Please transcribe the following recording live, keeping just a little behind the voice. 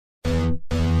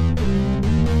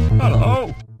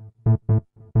Hello.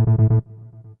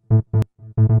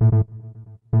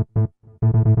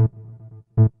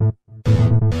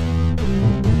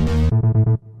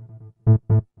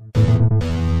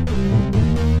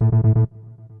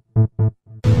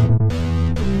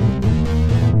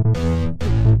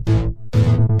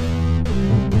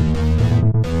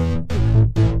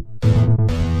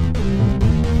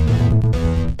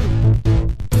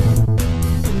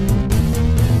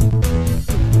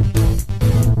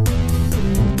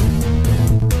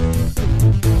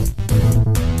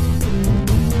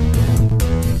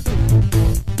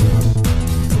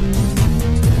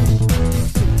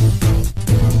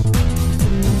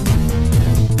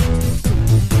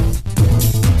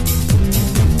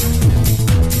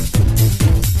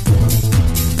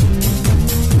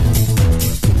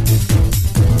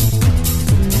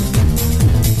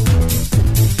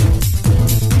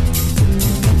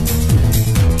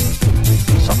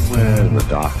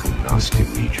 Dark and nasty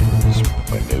regions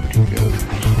where nobody goes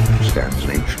stands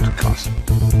an ancient castle.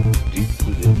 Deep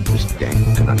within this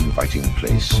dank and uninviting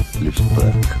place lives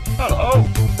Burke. Hello.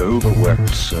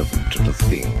 Overworked servant of the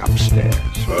thing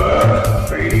upstairs. Burke,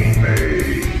 feed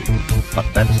me.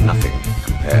 But that's nothing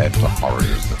compared to the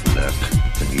horrors that lurk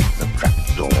beneath the trap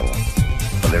door.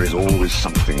 For there is always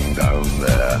something down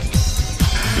there,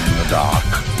 in the dark,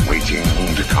 waiting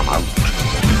to come out.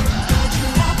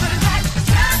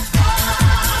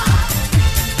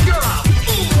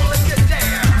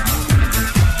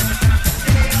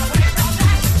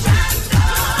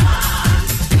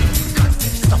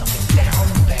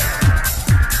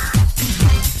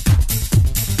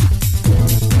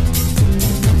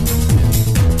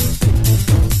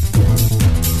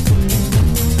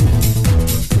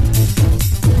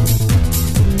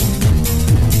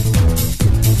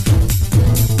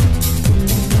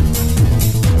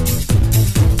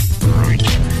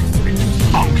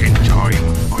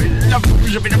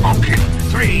 A bit of monkey.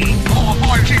 3, 4,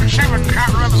 5, 6, 7.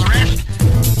 Can't remember the rest.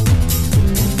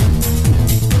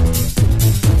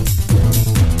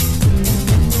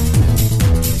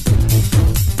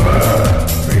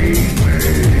 Feed me.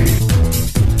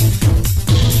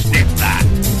 Snip that.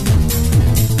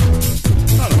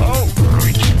 Hello.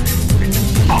 Right. Bit of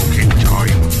monkey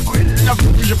time. I love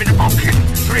a bit of monkey.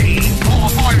 3, 4,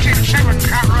 5, 6, 7.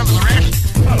 Can't remember the rest.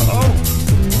 Hello.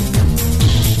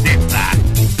 Snip that.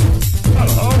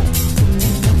 Hello.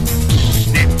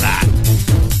 Snip that.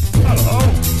 Hello.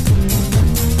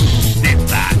 Snip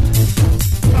that.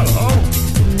 Hello.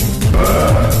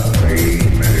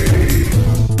 Feed me.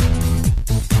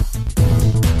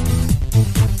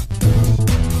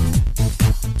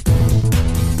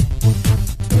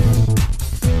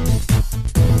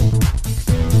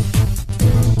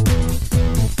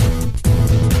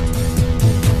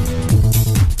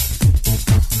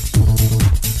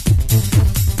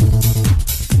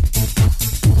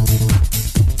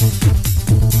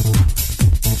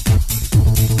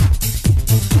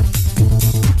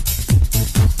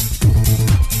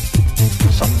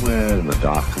 Somewhere in the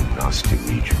dark and nasty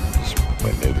regions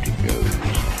where nobody goes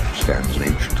stands an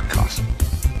ancient castle.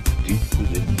 Deep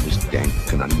within this dank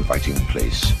and uninviting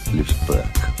place lives Burke.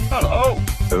 Hello.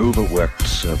 Overworked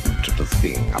servant of the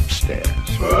thing upstairs.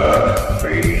 Burke,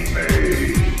 feed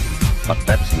me. But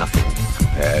that's nothing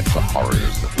compared to the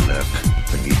horrors that lurk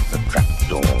beneath the trap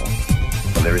door.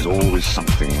 For there is always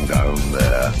something down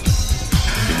there,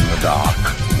 in the dark,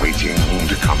 waiting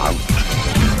to come out.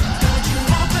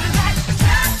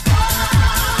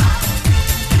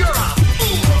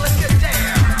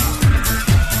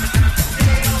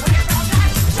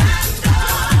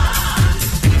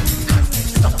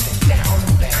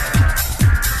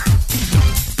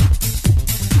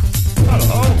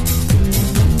 Hello.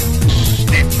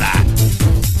 Snip that.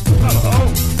 Hello.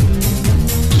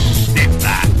 Snip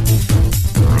that.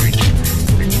 Right.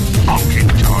 Bit of monkey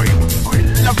time. I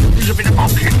love a bit of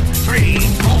monkey. 3,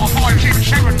 4, 5, 6,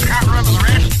 7. Can't remember the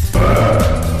rest.